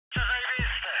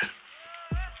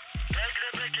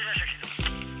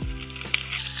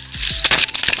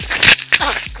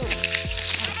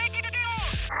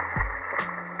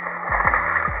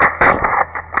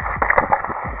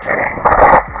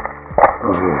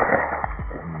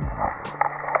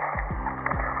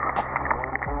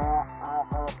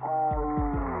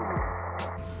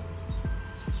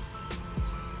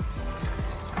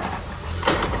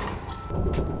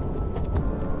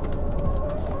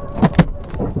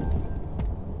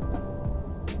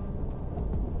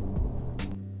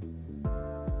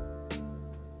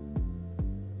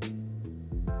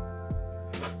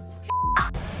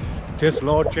Just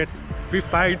launch it. Be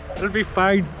fine. It'll be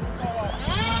fine.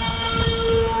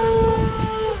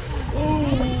 Oh,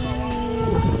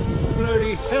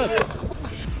 bloody hell.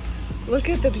 Look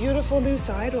at the beautiful new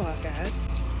sidewalk, Ed.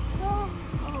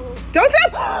 Don't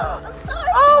touch!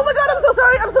 Oh my god, I'm so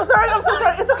sorry. I'm so sorry. I'm so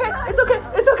sorry. It's okay. It's okay.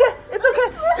 It's okay. It's okay.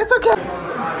 It's okay.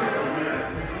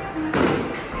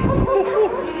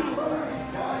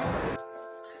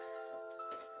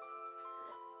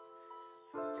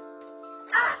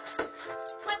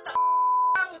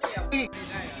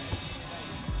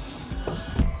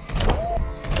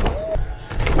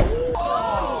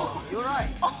 Oh, you're right.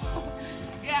 Oh,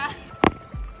 yeah.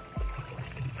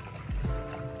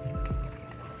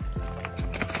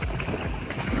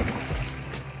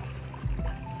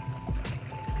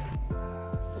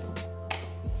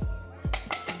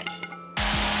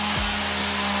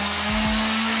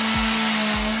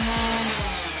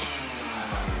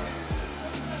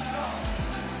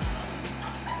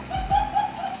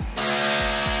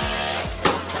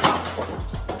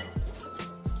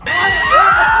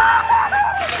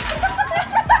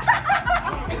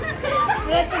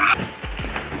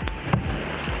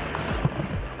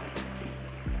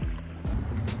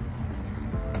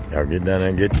 Y'all get down there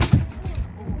and get...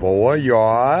 Boy, you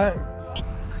alright?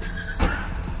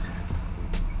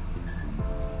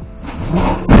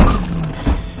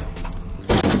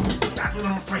 That's what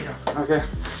I'm afraid of. Okay.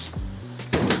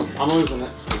 I'm losing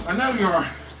it. I know you are.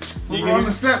 We're on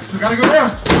the steps. We gotta go there.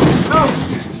 No!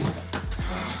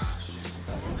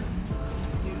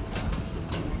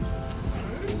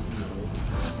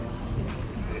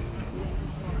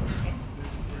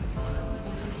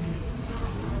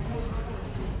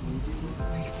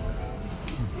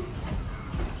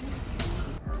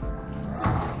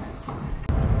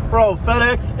 Bro,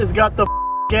 FedEx has got the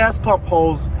gas pump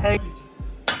holes hanging.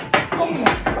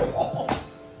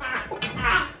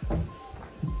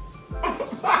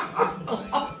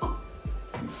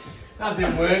 That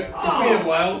didn't work. It's been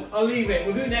well. I'll leave it.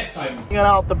 We'll do it next time. Hanging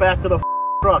out the back of the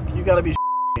truck. You gotta be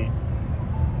me.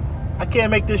 I can't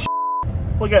make this.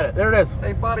 Look at it. There it is.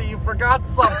 Hey, buddy, you forgot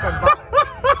something.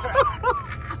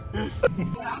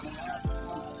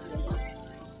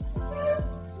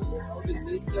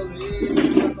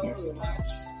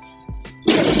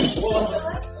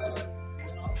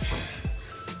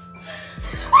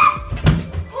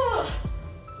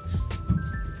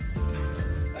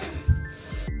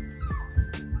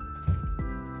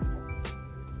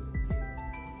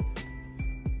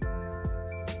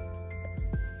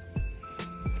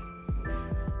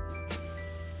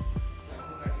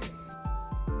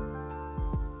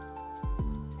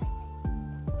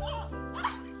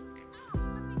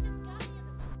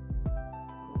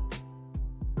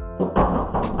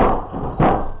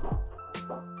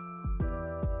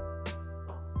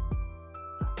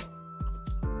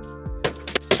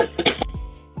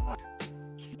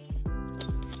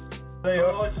 There you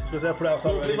are. Just there, put it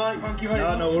outside ready. Thank you very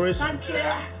much. No worries. Thank you.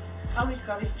 Always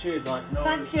got it. Cheers, mate. No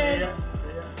Thank worries. you.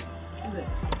 See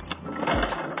ya.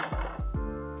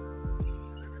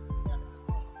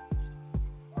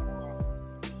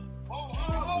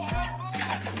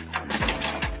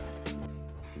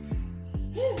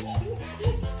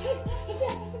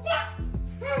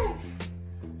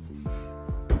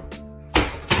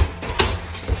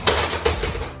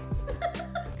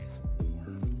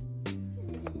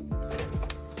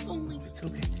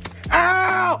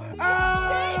 Ow!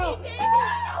 Ow!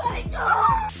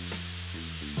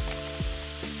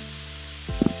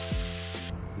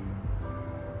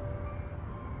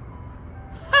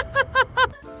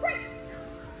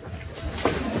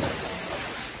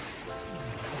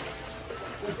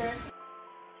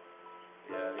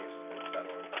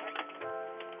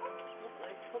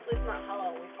 Hopefully it's not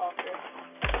hollow when we fall through.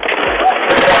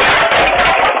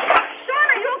 Sean,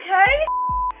 are you okay?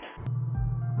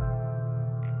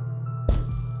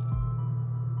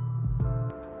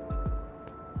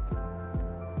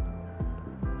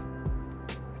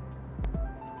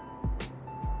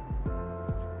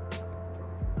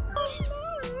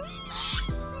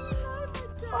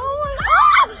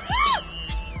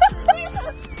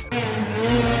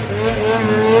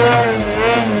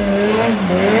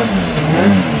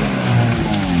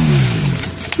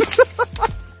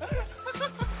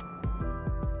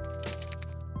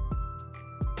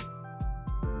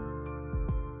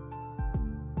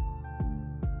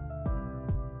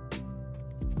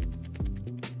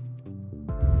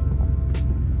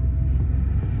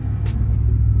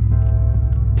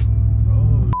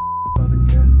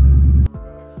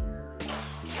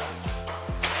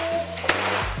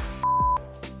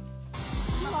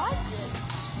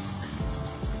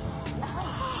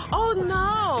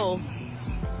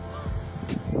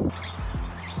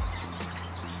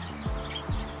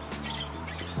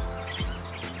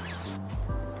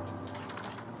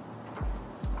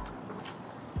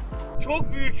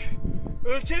 Çok büyük.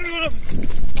 Ölçemiyorum.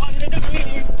 Annede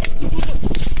koyayım.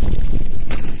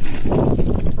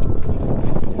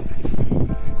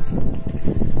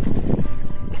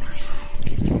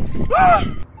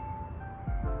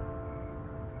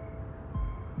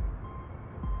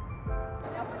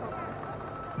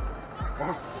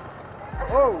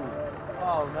 Oh!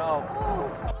 Oh no.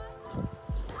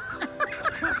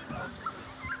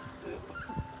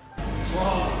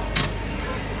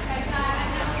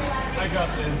 I got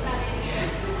this.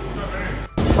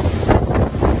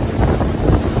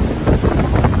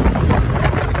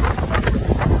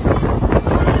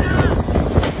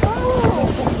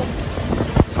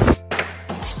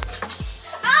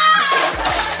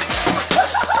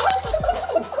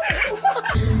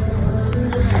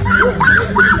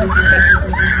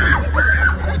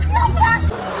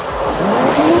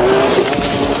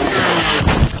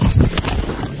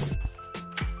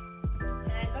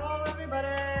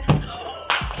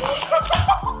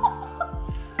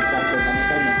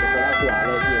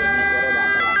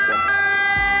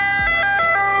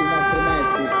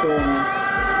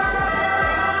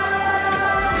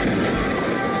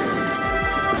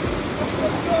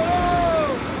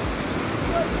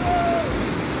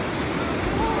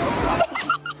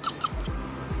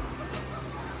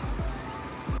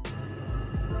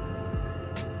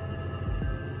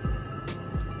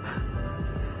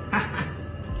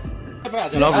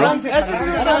 आराम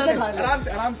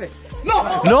से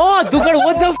No, Dukar,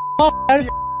 what the f***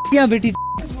 यार बेटी.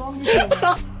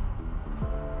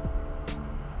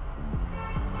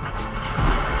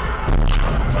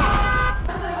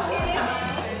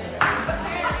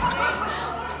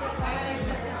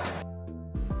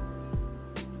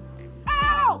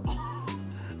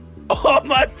 Oh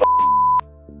my f***.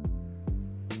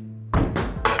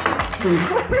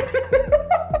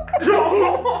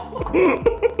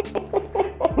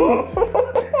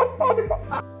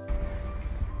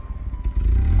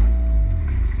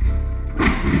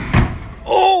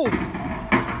 Oh!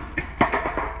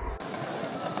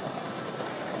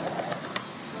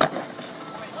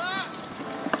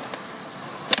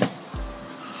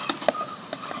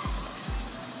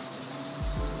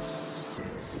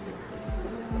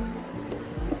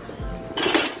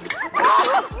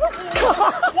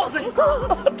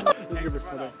 Take a bit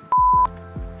further.